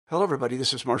Hello, everybody.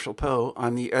 This is Marshall Poe.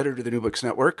 I'm the editor of the New Books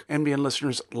Network. NBN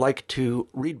listeners like to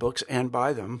read books and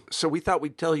buy them. So we thought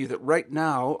we'd tell you that right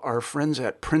now, our friends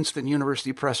at Princeton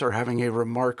University Press are having a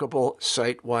remarkable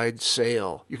site-wide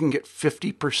sale. You can get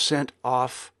 50%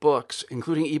 off books,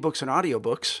 including ebooks and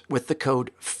audiobooks, with the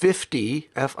code 50,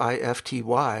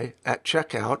 F-I-F-T-Y, at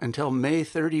checkout until May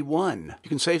 31. You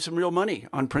can save some real money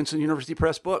on Princeton University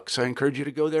Press books. I encourage you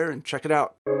to go there and check it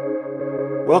out.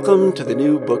 Welcome to the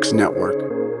New Books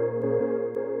Network.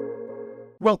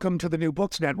 Welcome to the New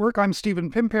Books Network. I'm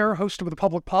Stephen Pimpare, host of the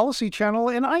Public Policy Channel,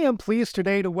 and I am pleased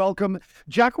today to welcome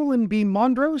Jacqueline B.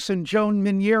 Mondros and Joan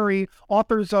Minieri,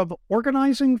 authors of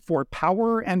Organizing for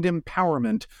Power and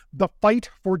Empowerment, The Fight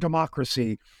for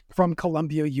Democracy, from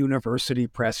Columbia University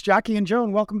Press. Jackie and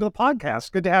Joan, welcome to the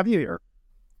podcast. Good to have you here.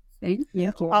 Thank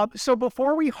you. So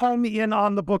before we home in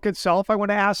on the book itself, I want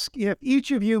to ask if each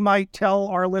of you might tell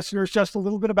our listeners just a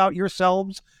little bit about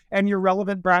yourselves and your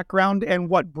relevant background and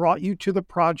what brought you to the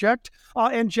project.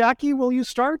 And Jackie, will you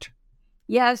start?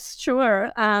 Yes,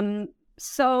 sure.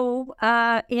 So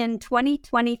in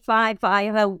 2025,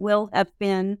 I will have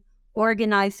been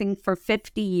organizing for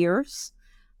 50 years.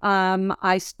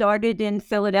 I started in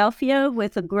Philadelphia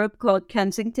with a group called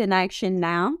Kensington Action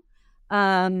Now,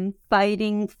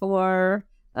 fighting for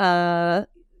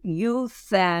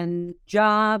youth and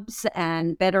jobs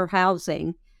and better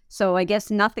housing. So I guess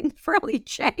nothing really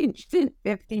changed in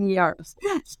 15 years.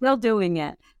 Still doing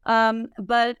it.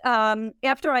 But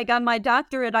after I got my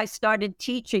doctorate, I started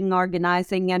teaching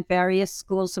organizing at various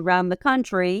schools around the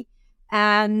country.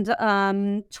 And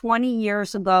 20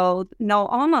 years ago, no,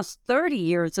 almost 30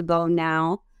 years ago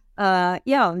now,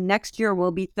 next year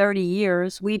will be 30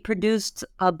 years, we produced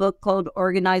a book called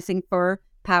Organizing for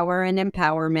Power and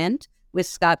Empowerment with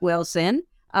Scott Wilson,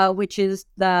 which is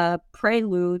the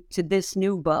prelude to this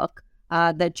new book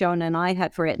that Joan and I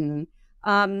have written.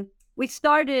 We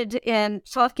started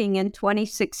talking in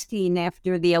 2016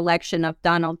 after the election of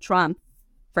Donald Trump,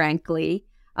 frankly,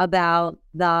 about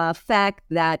the fact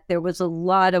that there was a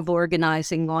lot of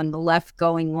organizing on the left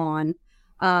going on,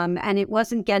 and it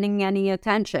wasn't getting any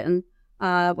attention,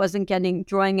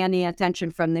 drawing any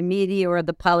attention from the media or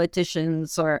the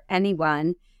politicians or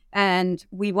anyone. And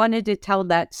we wanted to tell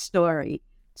that story.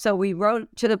 So we wrote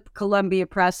to the Columbia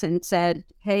Press and said,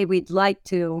 hey, we'd like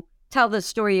to tell the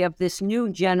story of this new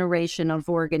generation of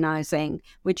organizing.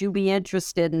 Would you be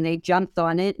interested? And they jumped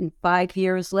on it. And 5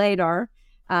 years later,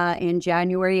 in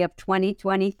January of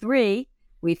 2023,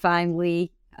 we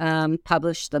finally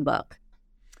published the book.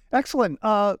 Excellent.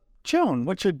 Joan,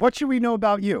 what should we know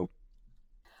about you?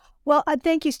 Well,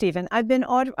 thank you, Stephen. I've been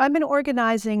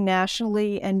organizing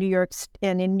nationally in New York City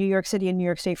and New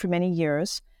York State for many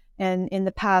years. And in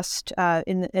the past,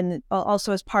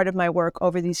 also as part of my work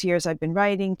over these years, I've been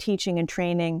writing, teaching, and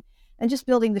training, and just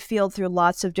building the field through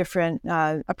lots of different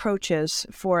approaches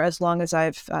for as long as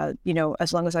I've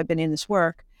been in this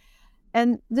work.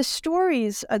 And the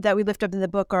stories that we lift up in the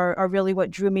book are really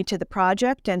what drew me to the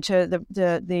project and to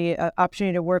the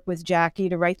opportunity to work with Jackie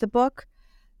to write the book.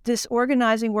 This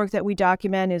organizing work that we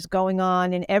document is going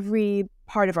on in every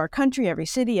part of our country, every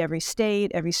city, every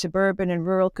state, every suburban and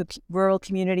rural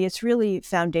community. It's really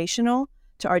foundational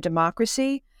to our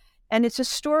democracy. And it's a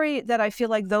story that I feel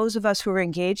like those of us who are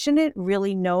engaged in it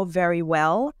really know very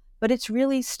well, but it's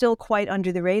really still quite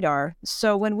under the radar.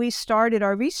 So when we started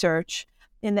our research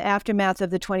in the aftermath of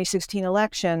the 2016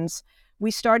 elections, we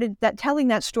started telling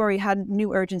that story had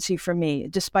new urgency for me.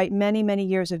 Despite many, many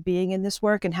years of being in this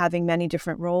work and having many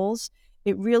different roles,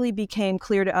 it really became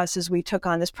clear to us as we took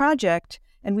on this project,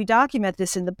 and we document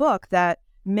this in the book, that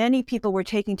many people were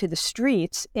taking to the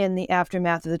streets in the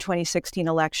aftermath of the 2016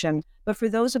 election. But for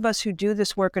those of us who do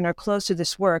this work and are close to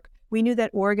this work, we knew that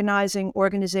organizing,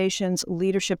 organizations,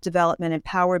 leadership development, and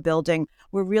power building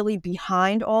were really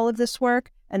behind all of this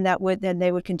work, and then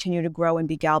they would continue to grow and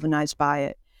be galvanized by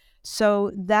it.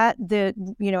 So that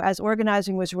as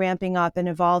organizing was ramping up and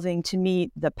evolving to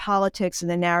meet the politics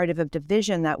and the narrative of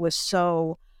division that was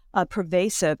so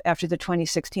pervasive after the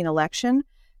 2016 election,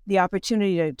 the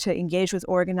opportunity to engage with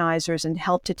organizers and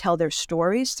help to tell their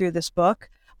stories through this book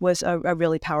was a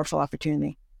really powerful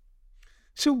opportunity.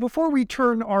 So before we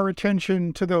turn our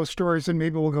attention to those stories, and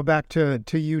maybe we'll go back to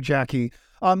you, Jackie,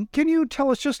 can you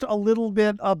tell us just a little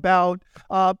bit about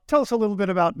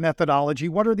methodology?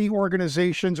 What are the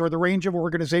organizations or the range of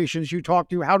organizations you talk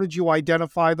to? How did you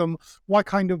identify them? What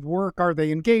kind of work are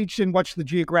they engaged in? What's the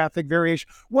geographic variation?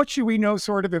 What should we know,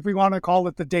 sort of, if we want to call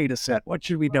it the data set? What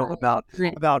should we know about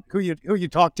who you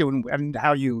talked to and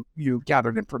how you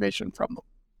gathered information from them?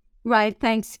 Right.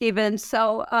 Thanks, Stephen.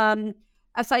 So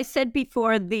as I said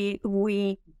before,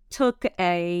 we took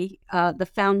the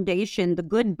foundation, the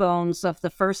good bones of the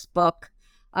first book,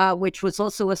 which was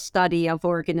also a study of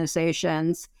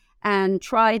organizations, and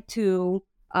tried to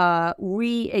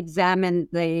re-examine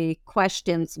the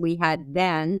questions we had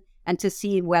then and to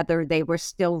see whether they were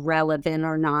still relevant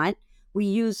or not. We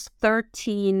used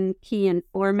 13 key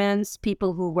informants,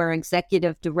 people who were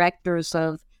executive directors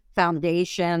of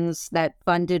foundations that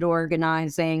funded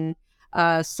organizing,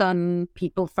 some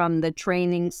people from the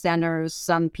training centers,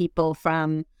 some people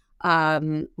from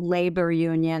labor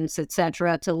unions,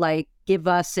 etc., to give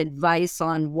us advice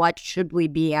on what should we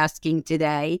be asking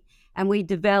today. And we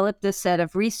developed a set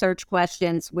of research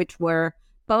questions, which were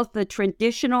both the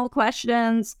traditional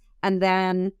questions and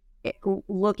then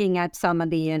looking at some of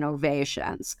the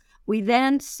innovations. We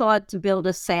then sought to build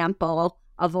a sample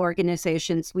of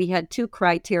organizations. We had two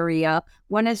criteria.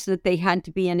 One is that they had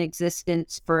to be in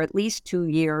existence for at least 2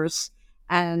 years.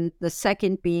 And the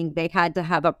second being they had to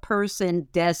have a person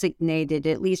designated,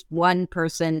 at least one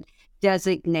person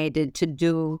designated to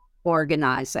do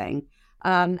organizing.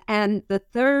 And the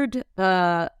third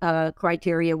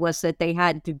criteria was that they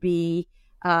had to be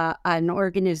an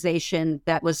organization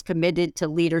that was committed to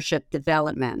leadership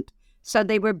development. So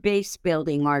they were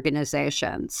base-building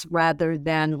organizations rather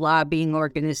than lobbying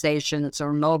organizations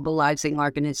or mobilizing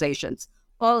organizations.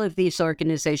 All of these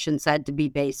organizations had to be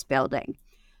base-building.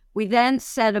 We then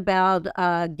set about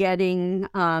getting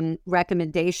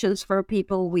recommendations for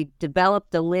people. We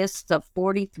developed a list of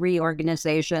 43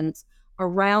 organizations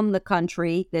around the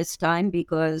country this time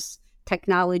because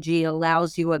technology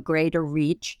allows you a greater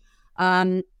reach.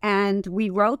 And we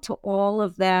wrote to all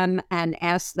of them and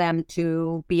asked them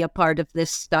to be a part of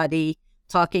this study,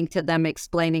 talking to them,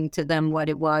 explaining to them what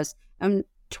it was. And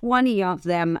 20 of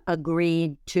them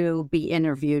agreed to be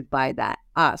interviewed by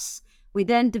us. We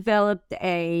then developed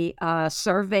a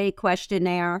survey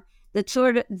questionnaire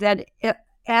that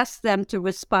asked them to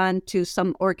respond to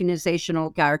some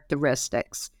organizational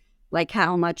characteristics, like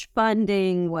how much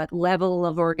funding, what level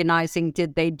of organizing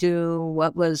did they do,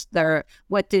 what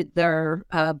did their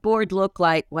board look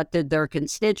like, what did their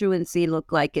constituency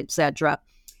look like, etc.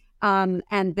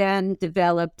 And then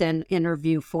developed an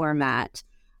interview format.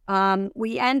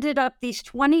 We ended up, these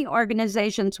 20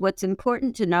 organizations, what's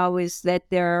important to know is that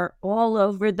they're all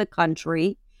over the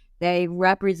country. They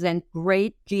represent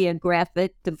great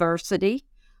geographic diversity.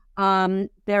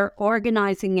 They're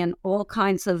organizing in all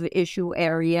kinds of issue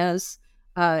areas,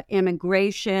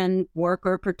 immigration,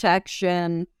 worker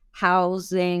protection,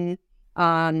 housing,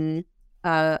 farm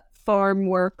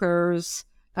workers.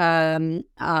 I'm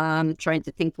trying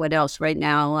to think what else right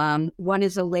now. One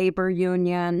is a labor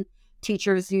union,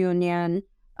 teachers union,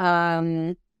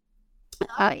 in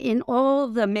all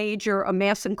the major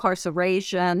mass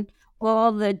incarceration,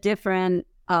 all the different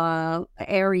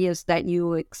areas that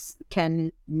you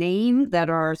can name that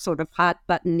are sort of hot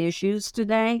button issues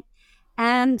today.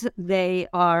 And they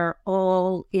are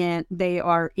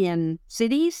in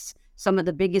cities, some of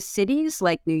the biggest cities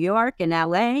like New York and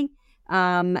LA,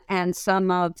 and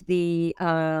some of the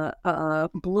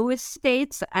bluest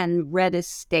states and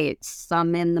reddest states,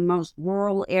 some in the most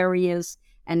rural areas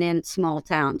and in small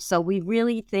towns. So we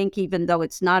really think, even though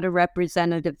it's not a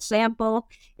representative sample,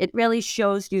 it really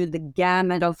shows you the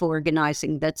gamut of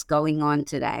organizing that's going on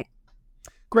today.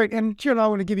 Great. And Joan, I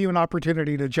want to give you an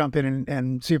opportunity to jump in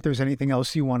and see if there's anything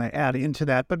else you want to add into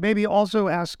that, but maybe also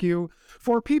ask you,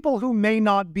 for people who may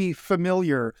not be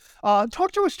familiar,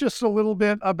 talk to us just a little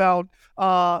bit about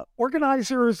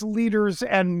organizers, leaders,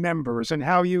 and members, and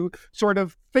how you sort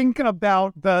of think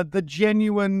about the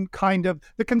genuine kind of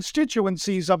the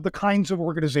constituencies of the kinds of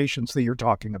organizations that you're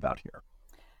talking about here.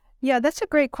 Yeah, that's a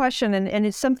great question. And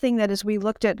it's something that as we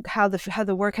looked at how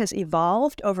the work has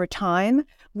evolved over time,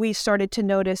 we started to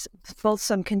notice both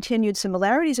some continued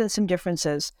similarities and some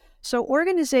differences. So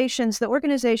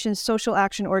social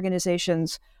action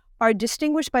organizations, are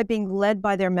distinguished by being led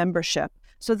by their membership.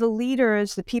 So the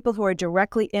leaders, the people who are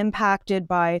directly impacted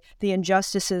by the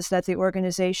injustices that the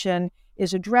organization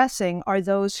is addressing, are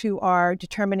those who are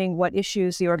determining what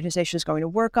issues the organization is going to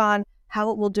work on,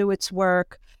 how it will do its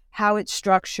work, how it's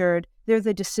structured. They're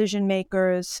the decision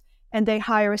makers, and they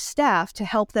hire a staff to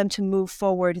help them to move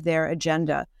forward their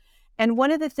agenda. And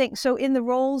one of the things, so in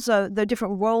the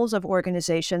different roles of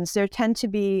organizations, there tend to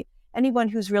be anyone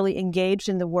who's really engaged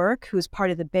in the work, who's part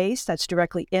of the base that's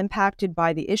directly impacted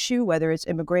by the issue, whether it's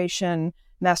immigration,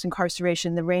 mass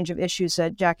incarceration, the range of issues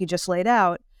that Jackie just laid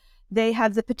out. They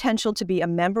have the potential to be a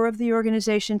member of the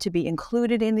organization, to be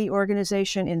included in the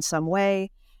organization in some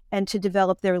way, and to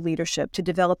develop their leadership, to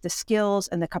develop the skills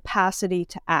and the capacity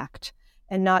to act.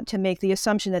 and not to make the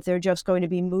assumption that they're just going to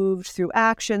be moved through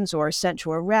actions or sent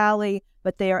to a rally,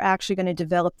 but they are actually going to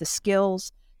develop the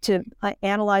skills to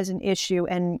analyze an issue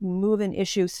and move an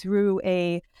issue through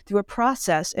a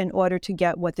process in order to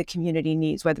get what the community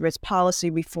needs, whether it's policy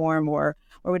reform or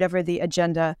whatever the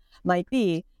agenda might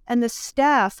be. And the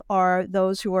staff are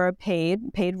those who are paid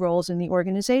roles in the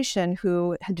organization,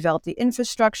 who have developed the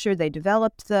infrastructure,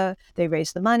 they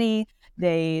raise the money,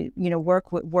 they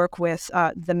work with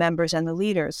the members and the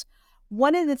leaders.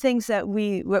 One of the things that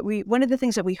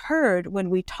we heard when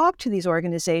we talked to these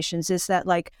organizations is that,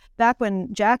 like, back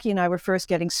when Jackie and I were first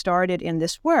getting started in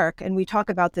this work, and we talk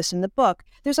about this in the book,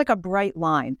 there's like a bright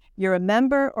line. You're a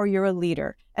member or you're a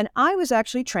leader. And I was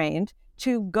actually trained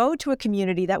to go to a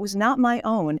community that was not my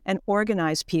own and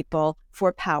organize people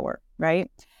for power, right?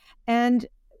 And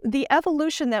the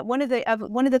evolution that one of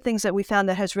the things that we found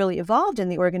that has really evolved in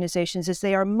the organizations is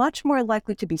they are much more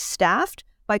likely to be staffed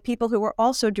by people who are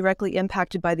also directly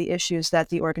impacted by the issues that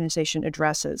the organization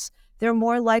addresses. They're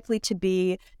more likely to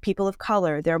be people of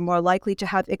color. They're more likely to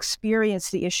have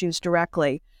experienced the issues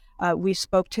directly. We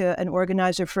spoke to an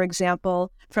organizer, for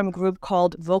example, from a group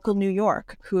called Vocal New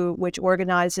York, which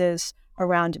organizes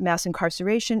around mass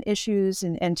incarceration issues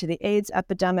and end to the AIDS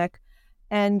epidemic.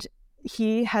 And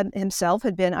he himself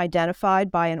had been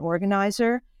identified by an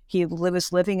organizer. He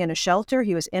was living in a shelter.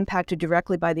 He was impacted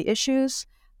directly by the issues.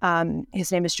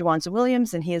 His name is Joan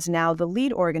Williams, and he is now the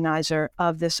lead organizer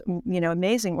of this,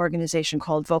 amazing organization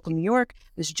called Vocal New York.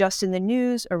 It was just in the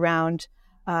news around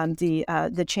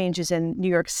the changes in New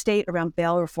York State around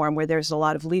bail reform, where there's a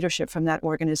lot of leadership from that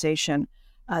organization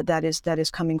that is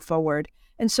coming forward.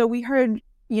 And so we heard,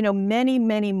 many,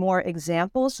 many more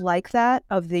examples like that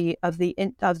of the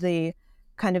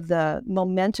kind of the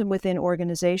momentum within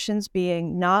organizations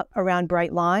being not around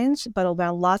bright lines, but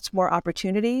around lots more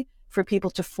opportunity for people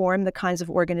to form the kinds of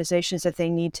organizations that they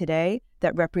need today,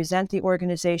 that represent the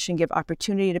organization, give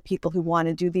opportunity to people who want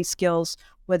to do these skills,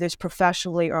 whether it's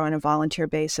professionally or on a volunteer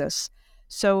basis.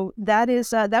 So that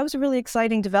was a really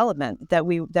exciting development that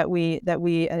we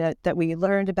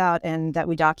learned about and that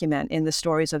we document in the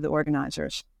stories of the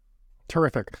organizers.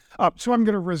 Terrific. So I'm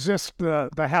going to resist the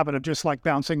habit of just like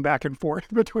bouncing back and forth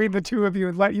between the two of you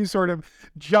and let you sort of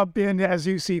jump in as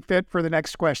you see fit for the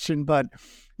next question. But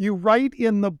you write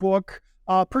in the book,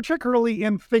 particularly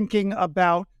in thinking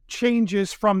about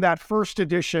changes from that first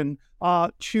edition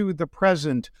to the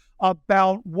present,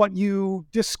 about what you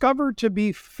discovered to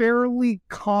be fairly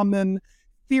common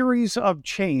theories of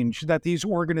change that these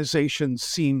organizations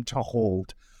seem to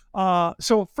hold.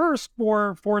 So first,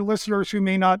 for listeners who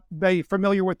may not be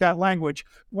familiar with that language,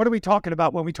 what are we talking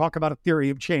about when we talk about a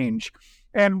theory of change?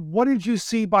 And what did you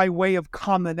see by way of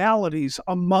commonalities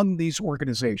among these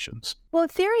organizations? Well,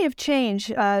 theory of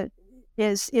change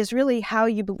is really how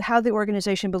the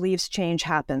organization believes change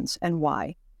happens and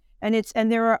why.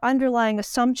 And there are underlying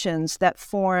assumptions that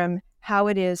form how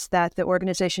it is that the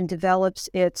organization develops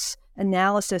its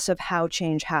analysis of how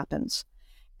change happens.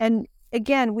 And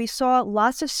again, we saw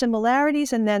lots of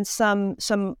similarities and then some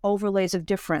overlays of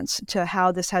difference to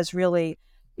how this has really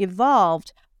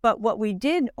evolved. But what we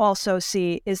did also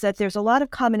see is that there's a lot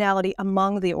of commonality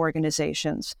among the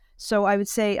organizations. So I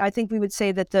think we would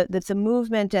say that the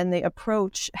movement and the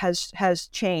approach has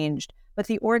changed, but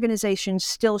the organizations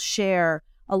still share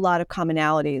a lot of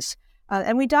commonalities.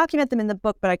 And we document them in the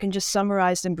book, but I can just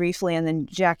summarize them briefly. And then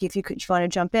Jackie, if you want to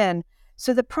jump in.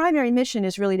 So the primary mission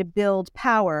is really to build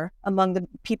power among the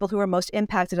people who are most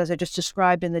impacted, as I just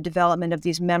described, in the development of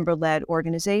these member-led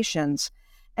organizations.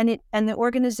 And the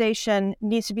organization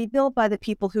needs to be built by the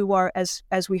people who are, as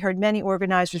we heard many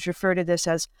organizers refer to this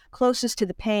as closest to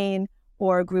the pain,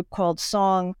 or a group called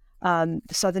SONG, the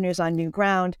Southerners on New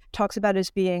Ground, talks about it as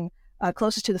being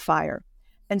closest to the fire.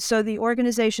 And so the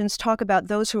organizations talk about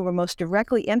those who are most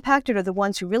directly impacted are the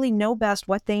ones who really know best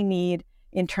what they need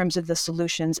in terms of the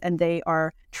solutions, and they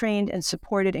are trained and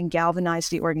supported and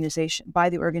galvanized by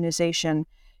the organization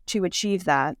to achieve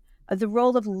that. The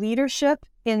role of leadership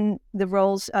in the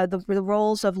roles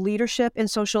of leadership in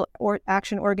social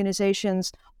action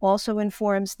organizations also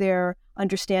informs their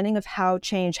understanding of how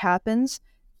change happens.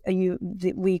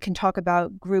 We can talk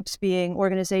about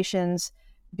organizations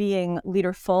being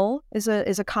leaderful is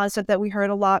a concept that we heard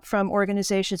a lot from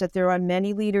organizations, that there are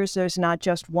many leaders, there's not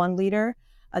just one leader.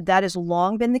 That has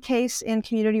long been the case in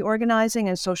community organizing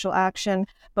and social action,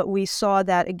 but we saw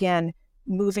that again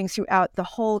moving throughout the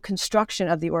whole construction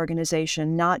of the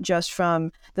organization, not just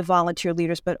from the volunteer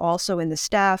leaders, but also in the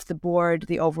staff, the board,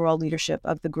 the overall leadership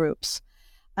of the groups.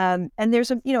 And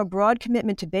there's a broad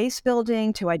commitment to base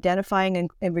building, to identifying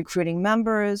and recruiting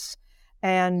members.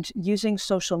 and using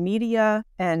social media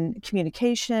and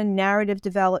communication, narrative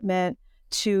development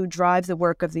to drive the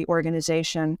work of the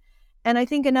organization. And I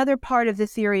think another part of the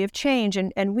theory of change,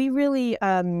 and we really,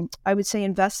 I would say,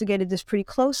 investigated this pretty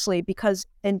closely, because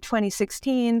in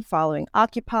 2016, following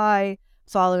Occupy,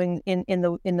 following in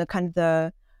the kind of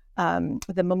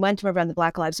the momentum around the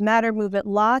Black Lives Matter movement,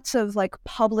 lots of like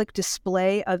public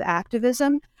display of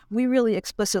activism, we really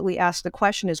explicitly asked the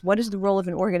question is, what is the role of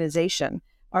an organization?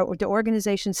 Or do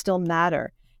organizations still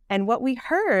matter? And what we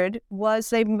heard was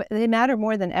they matter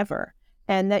more than ever,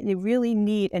 and that you really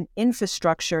need an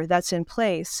infrastructure that's in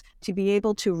place to be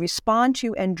able to respond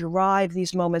to and drive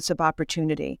these moments of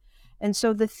opportunity. And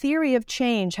so the theory of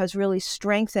change has really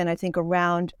strengthened, I think,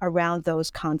 around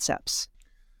those concepts.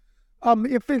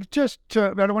 If it's just,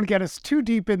 I don't want to get us too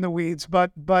deep in the weeds,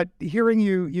 but hearing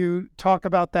you talk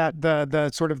about that, the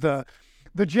sort of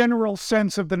the general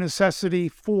sense of the necessity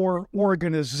for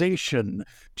organization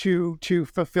to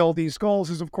fulfill these goals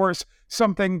is, of course,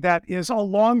 something that is a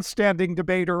long-standing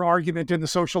debate or argument in the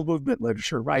social movement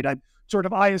literature, right? I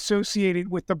associate it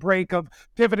with the break of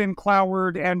Pivot and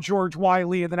Cloward and George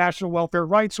Wiley and the National Welfare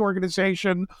Rights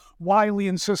Organization. Wiley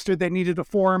insisted they needed a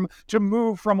form to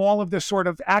move from all of this sort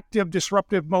of active,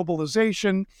 disruptive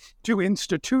mobilization to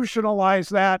institutionalize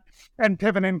that. And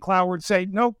Pivot and Cloward say,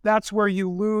 nope, that's where you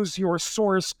lose your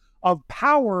source of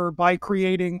power by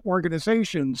creating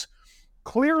organizations.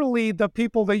 Clearly, the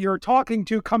people that you're talking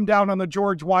to come down on the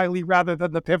George Wiley rather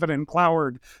than the Pivot and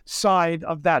Cloward side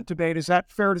of that debate. Is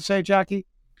that fair to say, Jackie?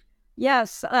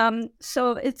 Yes.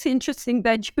 So it's interesting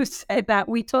that you say that.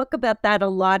 We talk about that a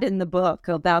lot in the book,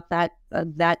 about that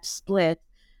split.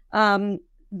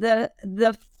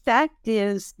 The fact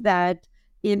is that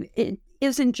it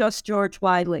isn't just George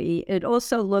Wiley. It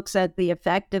also looks at the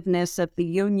effectiveness of the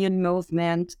union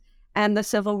movement and the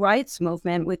civil rights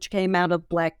movement, which came out of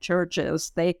Black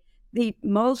churches. The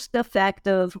most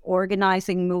effective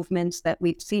organizing movements that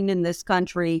we've seen in this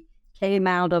country came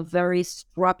out of very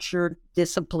structured,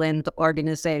 disciplined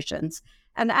organizations.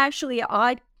 And actually,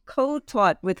 I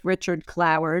co-taught with Richard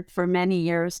Cloward for many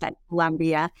years at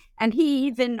Columbia, and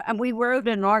we wrote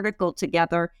an article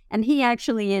together, and he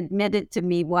actually admitted to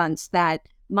me once that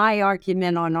my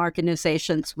argument on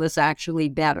organizations was actually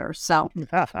better. So,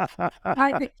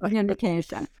 private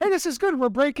communication. Hey, this is good. We're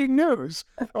breaking news.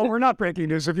 Oh, we're not breaking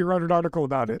news if you wrote an article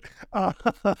about it.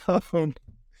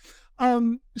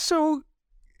 So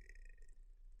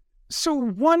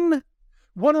one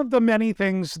of the many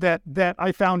things that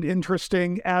I found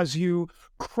interesting as you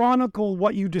chronicle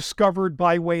what you discovered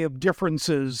by way of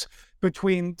differences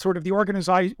between sort of the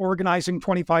organizing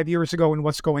 25 years ago and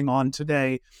what's going on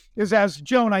today is, as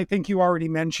Joan, I think you already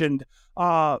mentioned,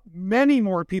 many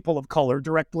more people of color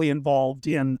directly involved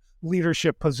in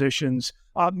leadership positions,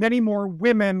 many more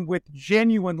women with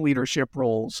genuine leadership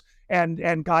roles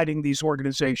and guiding these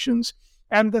organizations.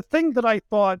 And the thing that I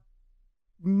thought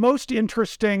most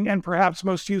interesting and perhaps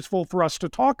most useful for us to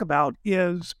talk about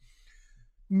is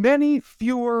many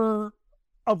fewer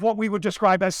of what we would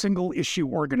describe as single issue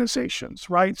organizations,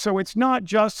 right? So it's not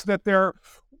just that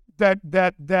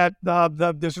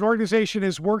this organization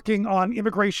is working on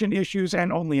immigration issues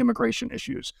and only immigration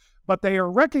issues, but they are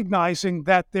recognizing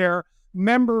that their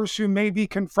members who may be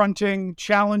confronting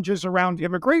challenges around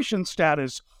immigration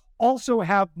status also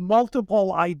have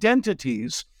multiple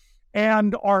identities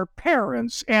and are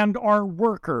parents and are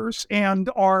workers and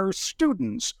are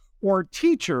students or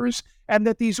teachers, and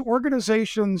that these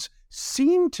organizations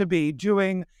seem to be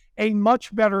doing a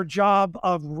much better job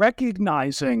of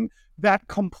recognizing that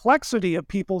complexity of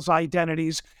people's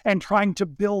identities and trying to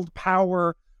build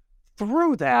power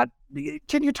through that.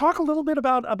 Can you talk a little bit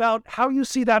about how you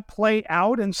see that play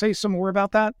out and say some more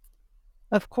about that?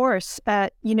 Of course. I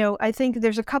think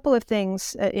there's a couple of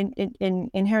things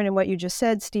inherent in what you just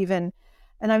said, Stephen.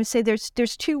 And I would say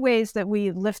there's two ways that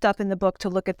we lift up in the book to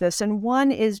look at this. And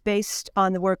one is based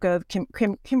on the work of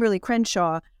Kimberly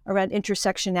Crenshaw around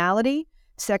intersectionality,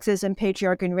 sexism,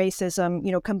 patriarchy, and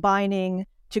racism, combining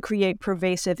to create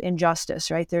pervasive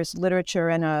injustice, right? There's literature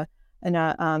and a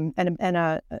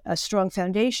strong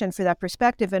foundation for that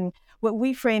perspective. And what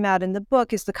we frame out in the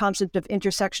book is the concept of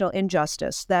intersectional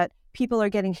injustice, that people are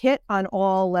getting hit on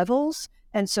all levels.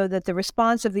 And so that the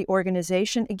response of the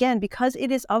organization, again, because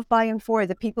it is of, by, and for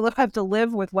the people who have to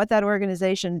live with what that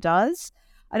organization does,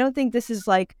 I don't think this is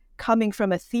like coming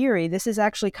from a theory. This is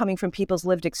actually coming from people's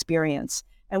lived experience.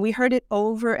 And we heard it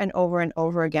over and over and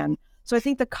over again. So I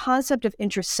think the concept of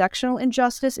intersectional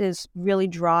injustice really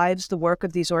drives the work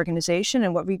of these organizations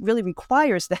and what really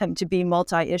requires them to be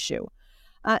multi-issue.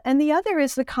 And the other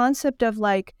is the concept of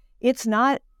it's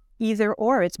not either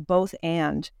or, it's both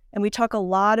and. And we talk a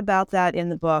lot about that in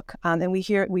the book. And we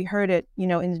heard it,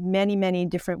 in many, many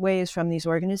different ways from these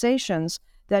organizations,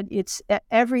 that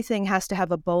everything has to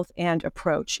have a both and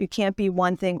approach. You can't be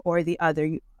one thing or the other.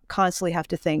 You constantly have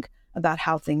to think about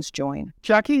how things join.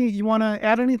 Jackie, you want to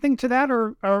add anything to that,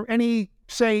 or any,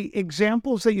 say,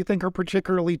 examples that you think are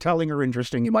particularly telling or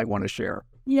interesting you might want to share?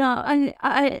 Yeah,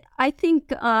 I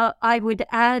think I would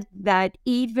add that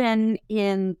even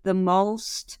in the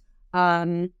most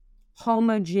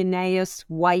homogeneous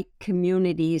white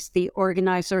communities, the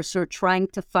organizers are trying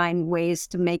to find ways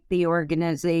to make the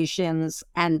organizations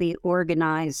and the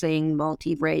organizing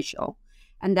multiracial.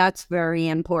 And that's very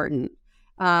important.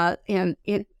 And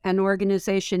an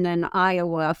organization in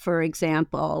Iowa, for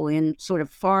example, in sort of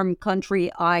farm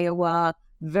country Iowa,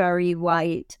 very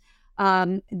white,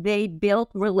 they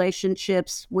built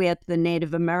relationships with the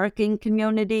Native American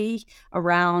community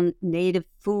around native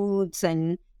foods,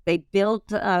 and they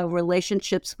built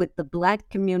relationships with the Black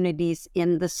communities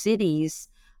in the cities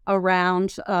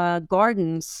around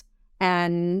gardens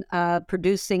and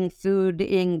producing food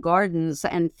in gardens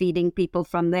and feeding people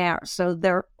from there. So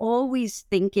they're always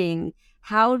thinking,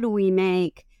 how do we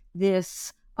make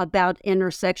this about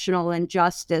intersectional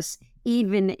injustice,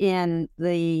 even in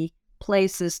the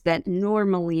places that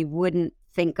normally wouldn't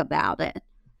think about it?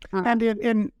 And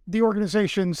in the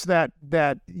organizations that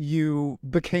you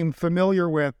became familiar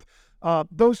with,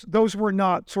 those were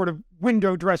not sort of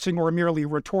window dressing or merely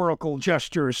rhetorical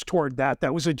gestures toward that.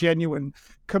 That was a genuine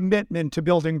commitment to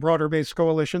building broader-based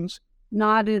coalitions?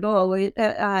 Not at all.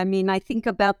 I think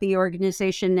about the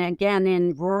organization, again,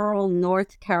 in rural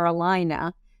North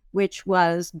Carolina, which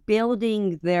was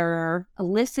building their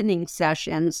listening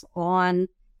sessions on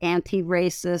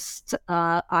anti-racist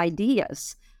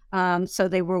ideas. So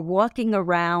they were walking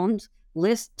around,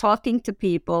 talking to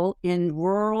people in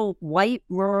white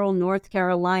rural North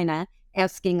Carolina,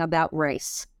 asking about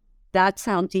race. That's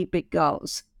how deep it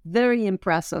goes. Very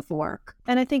impressive work.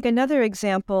 And I think another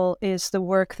example is the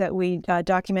work that we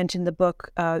document in the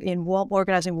book in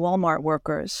organizing Walmart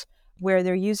workers, where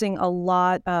they're using a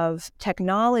lot of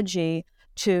technology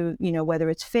to, whether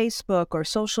it's Facebook or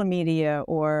social media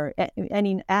or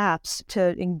any apps,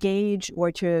 to engage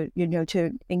or to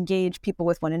engage people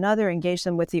with one another, engage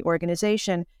them with the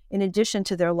organization, in addition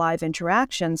to their live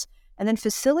interactions, and then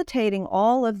facilitating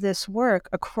all of this work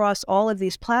across all of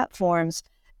these platforms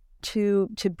to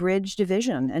bridge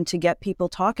division and to get people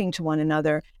talking to one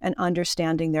another and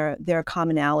understanding their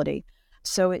commonality.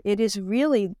 So it is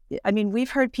really,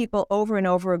 we've heard people over and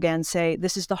over again say,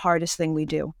 this is the hardest thing we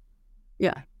do.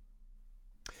 Yeah.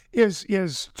 Is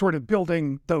sort of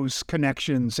building those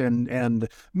connections and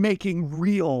making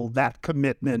real that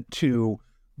commitment to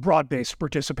broad-based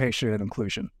participation and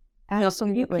inclusion. So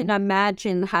you can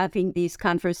imagine having these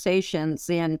conversations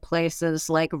in places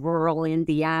like rural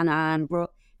Indiana,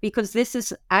 because this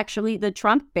is actually the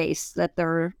Trump base that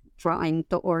they're trying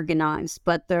to organize,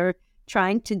 but they're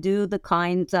trying to do the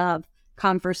kinds of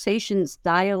conversations,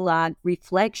 dialogue,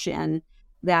 reflection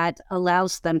that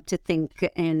allows them to think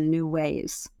in new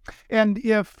ways. And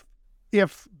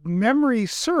if memory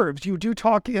serves, you do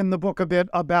talk in the book a bit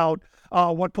about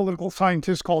what political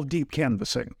scientists call deep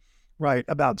canvassing, right?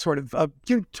 About sort of,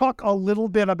 you talk a little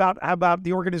bit about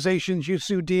the organizations you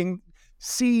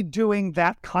see doing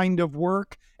that kind of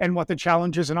work and what the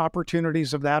challenges and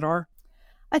opportunities of that are?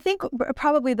 I think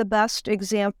probably the best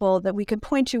example that we could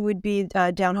point to would be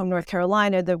Down Home, North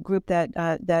Carolina, the group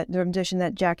the organization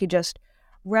that Jackie just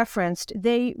referenced.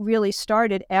 They really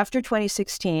started after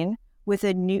 2016 with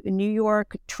a New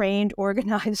York trained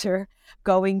organizer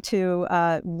going to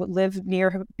live near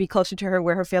her, be closer to her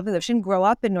where her family lives. She didn't grow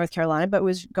up in North Carolina, but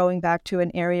was going back to an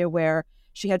area where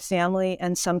she had family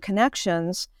and some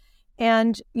connections.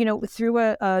 And, through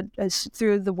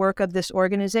the work of this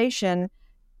organization,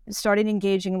 started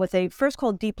engaging with a first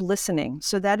called deep listening.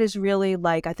 So that is really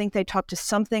like, I think they talked to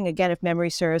something, again, if memory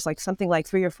serves, like something like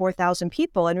 3,000 or 4,000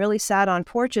 people, and really sat on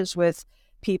porches with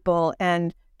people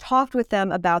and talked with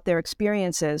them about their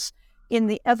experiences. In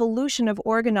the evolution of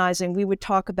organizing, we would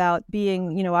talk about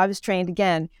being, I was trained,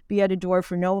 again, be at a door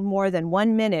for no more than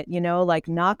 1 minute, like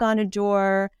knock on a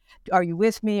door. Are you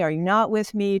with me? Are you not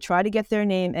with me? Try to get their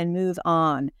name and move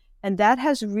on. And that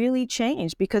has really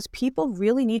changed because people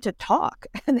really need to talk,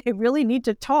 and they really need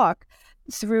to talk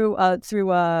through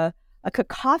a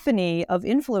cacophony of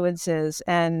influences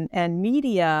and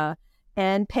media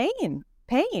and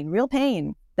real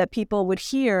pain that people would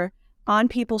hear on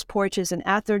people's porches and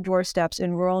at their doorsteps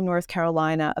in rural North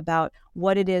Carolina about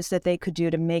what it is that they could do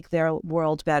to make their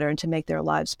world better and to make their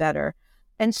lives better.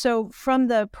 And so from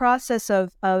the process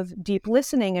of deep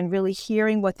listening and really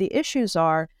hearing what the issues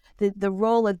are, the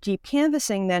role of deep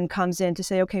canvassing then comes in to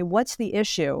say, okay, what's the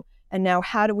issue? And now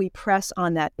how do we press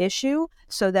on that issue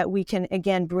so that we can,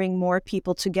 again, bring more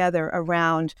people together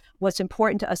around what's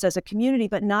important to us as a community,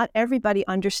 but not everybody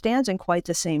understands in quite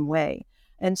the same way.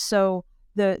 And so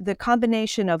the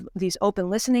combination of these open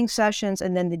listening sessions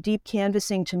and then the deep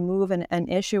canvassing to move an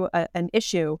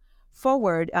issue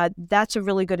forward, that's a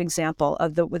really good example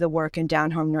of the work in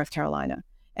Down Home, North Carolina.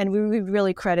 And we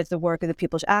really credit the work of the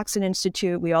People's Action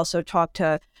Institute. We also talked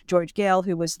to George Gale,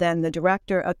 who was then the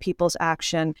director of People's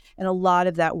Action, and a lot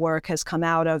of that work has come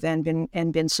out of and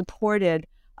been supported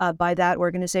by that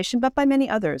organization, but by many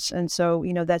others. And so,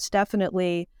 that's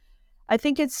definitely, I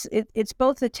think it's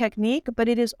both the technique, but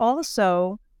it is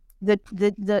also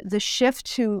the shift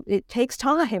to, it takes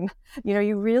time.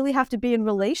 You really have to be in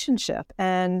relationship,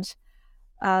 and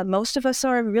most of us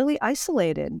are really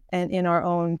isolated and in our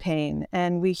own pain.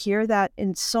 And we hear that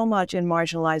so much in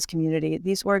marginalized community.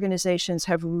 These organizations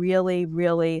have really,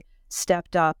 really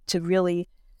stepped up to really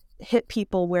hit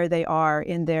people where they are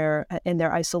in their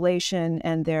isolation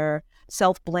and their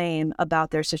self-blame about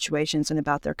their situations and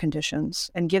about their conditions,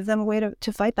 and give them a way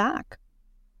to fight back.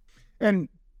 And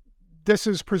this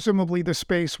is presumably the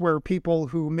space where people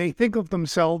who may think of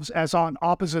themselves as on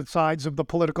opposite sides of the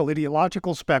political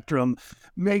ideological spectrum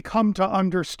may come to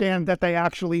understand that they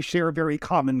actually share very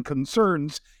common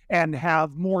concerns and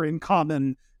have more in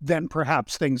common than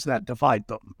perhaps things that divide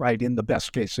them, right, in the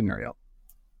best case scenario.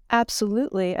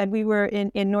 Absolutely. And we were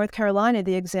in North Carolina.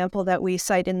 The example that we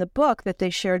cite in the book that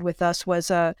they shared with us was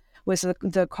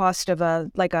the cost of a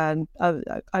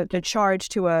charge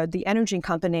to the energy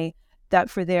company that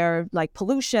for their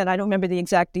pollution, I don't remember the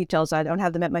exact details, I don't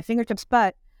have them at my fingertips,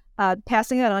 but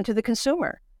passing that on to the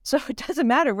consumer. So it doesn't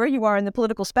matter where you are in the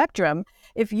political spectrum.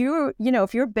 If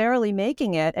you're barely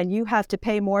making it and you have to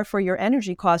pay more for your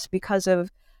energy costs because of,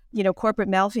 corporate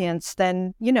malfeasance,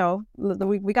 then,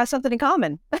 we got something in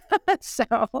common.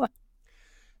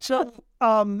 So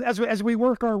as we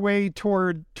work our way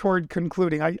toward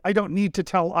concluding, I don't need to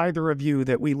tell either of you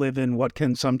that we live in what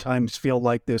can sometimes feel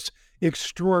like this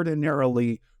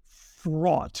extraordinarily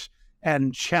fraught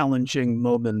and challenging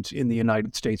moment in the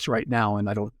United States right now. And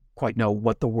I don't quite know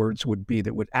what the words would be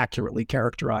that would accurately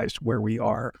characterize where we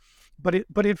are.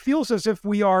 But it feels as if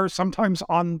we are sometimes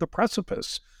on the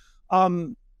precipice.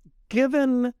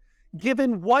 Given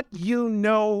what you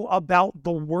know about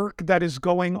the work that is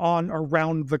going on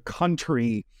around the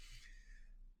country,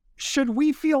 should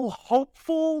we feel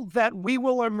hopeful that we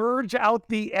will emerge out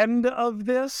the end of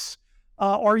this?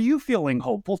 Are you feeling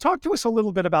hopeful? Talk to us a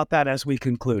little bit about that as we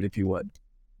conclude, if you would.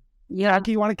 Yeah.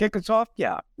 Jackie, you want to kick us off?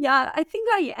 Yeah. Yeah, I think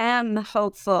I am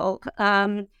hopeful.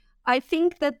 I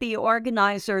think that the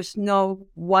organizers know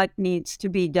what needs to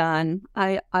be done.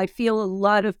 I feel a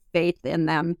lot of faith in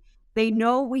them. They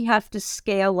know we have to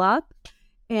scale up,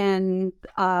 and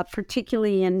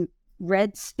particularly in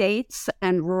red states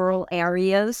and rural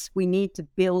areas, we need to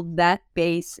build that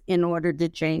base in order to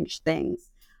change things.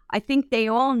 I think they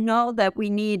all know that we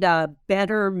need a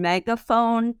better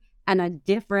megaphone and a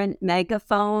different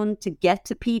megaphone to get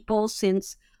to people,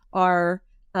 since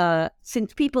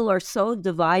people are so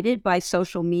divided by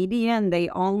social media and they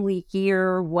only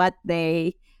hear what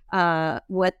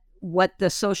the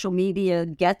social media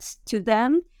gets to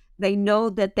them. They know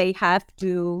that they have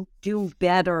to do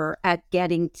better at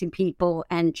getting to people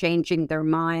and changing their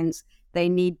minds. They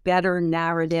need better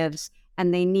narratives,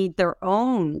 and they need their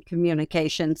own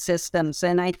communication systems.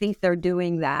 And I think they're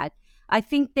doing that. I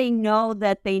think they know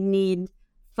that they need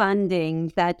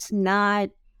funding that's not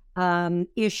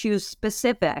issue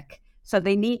specific. So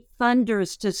they need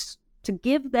funders to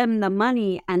give them the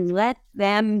money and let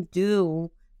them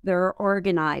do their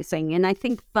organizing. And I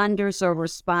think funders are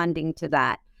responding to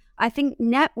that. I think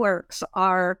networks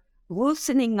are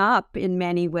loosening up in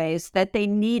many ways that they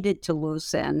needed to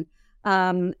loosen.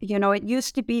 It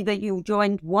used to be that you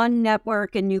joined one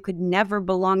network and you could never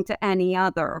belong to any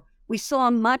other. We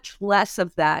saw much less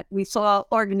of that. We saw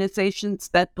organizations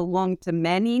that belong to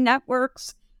many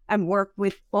networks and work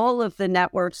with all of the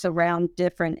networks around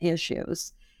different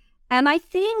issues. And I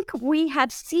think we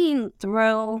have seen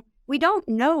we don't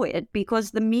know it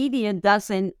because the media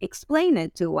doesn't explain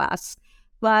it to us,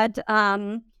 but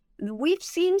we've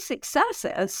seen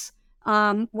successes.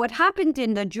 What happened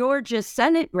in the Georgia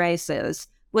Senate races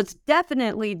was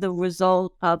definitely the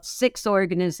result of 6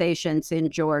 organizations in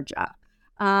Georgia.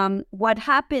 What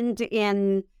happened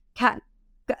in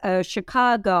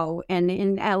Chicago and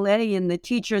in LA in the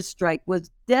teachers' strike was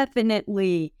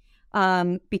definitely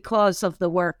because of the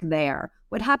work there.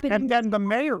 what happened. And then the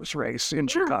mayor's race in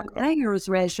Chicago. Mayor's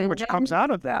race. Which comes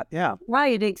out of that, yeah.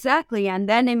 Right, exactly. And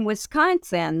then in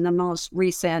Wisconsin, the most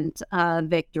recent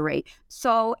victory.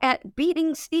 So at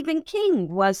beating Stephen King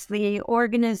was the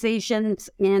organizations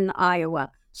in Iowa.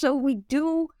 So we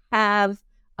do have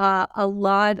a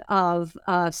lot of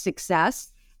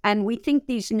success, and we think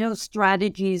these new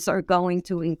strategies are going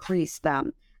to increase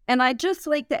them. And I'd just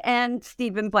like to end,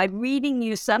 Stephen, by reading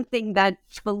you something that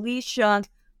Felicia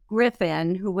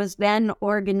Griffin, who was then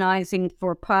organizing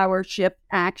for Power Shift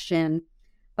Action,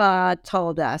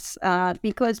 told us,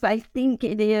 because I think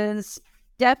it is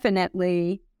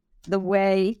definitely the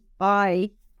way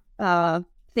I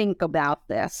think about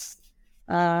this.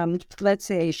 Let's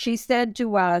see. She said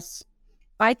to us,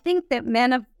 I think that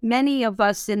many of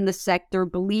us in the sector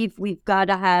believe we've got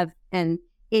to have an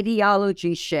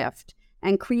ideology shift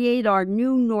and create our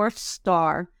new North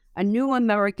Star, a new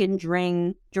American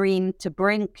dream to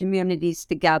bring communities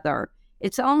together.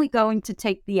 It's only going to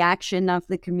take the action of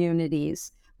the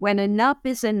communities when enough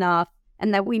is enough,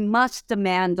 and that we must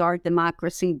demand our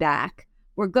democracy back.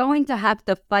 We're going to have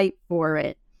to fight for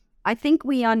it. I think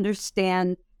we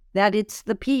understand that it's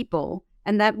the people,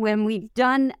 and that when we've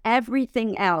done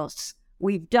everything else,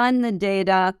 we've done the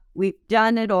data, we've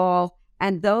done it all,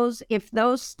 and if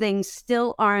those things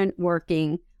still aren't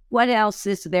working, what else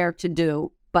is there to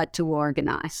do but to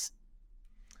organize?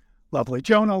 Lovely.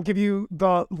 Joan, I'll give you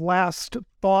the last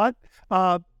thought.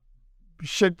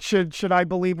 Should I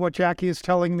believe what Jackie is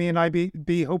telling me, and I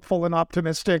be hopeful and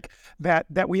optimistic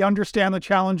that we understand the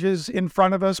challenges in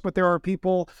front of us, but there are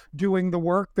people doing the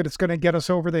work that it's going to get us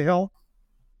over the hill?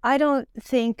 I don't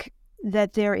think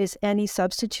that there is any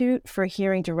substitute for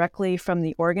hearing directly from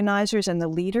the organizers and the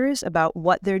leaders about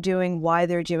what they're doing, why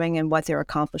they're doing, and what they're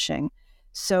accomplishing.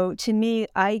 So to me,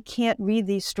 I can't read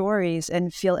these stories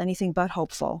and feel anything but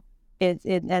hopeful.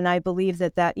 And I believe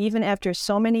that even after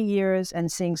so many years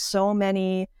and seeing so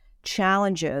many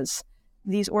challenges,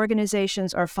 these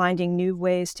organizations are finding new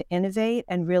ways to innovate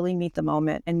and really meet the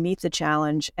moment and meet the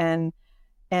challenge. And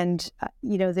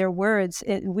their words,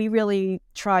 we really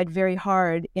tried very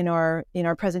hard in our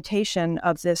presentation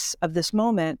of this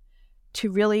moment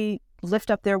to really lift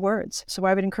up their words. So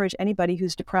I would encourage anybody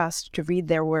who's depressed to read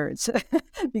their words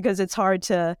because it's hard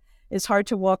to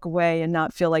walk away and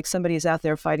not feel like somebody's out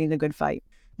there fighting the good fight.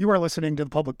 You are listening to the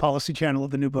Public Policy Channel of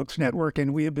the New Books Network,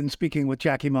 and we have been speaking with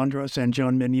Jackie Mondros and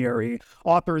Joan Minieri,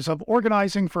 authors of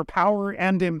Organizing for Power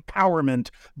and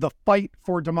Empowerment, The Fight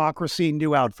for Democracy,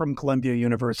 new out from Columbia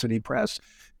University Press.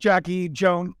 Jackie,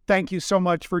 Joan, thank you so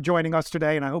much for joining us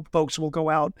today, and I hope folks will go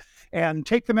out and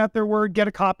take them at their word, get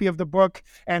a copy of the book,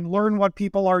 and learn what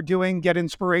people are doing, get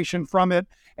inspiration from it,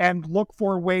 and look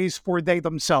for ways for they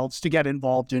themselves to get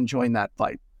involved and join that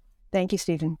fight. Thank you,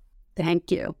 Stephen.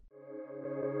 Thank you.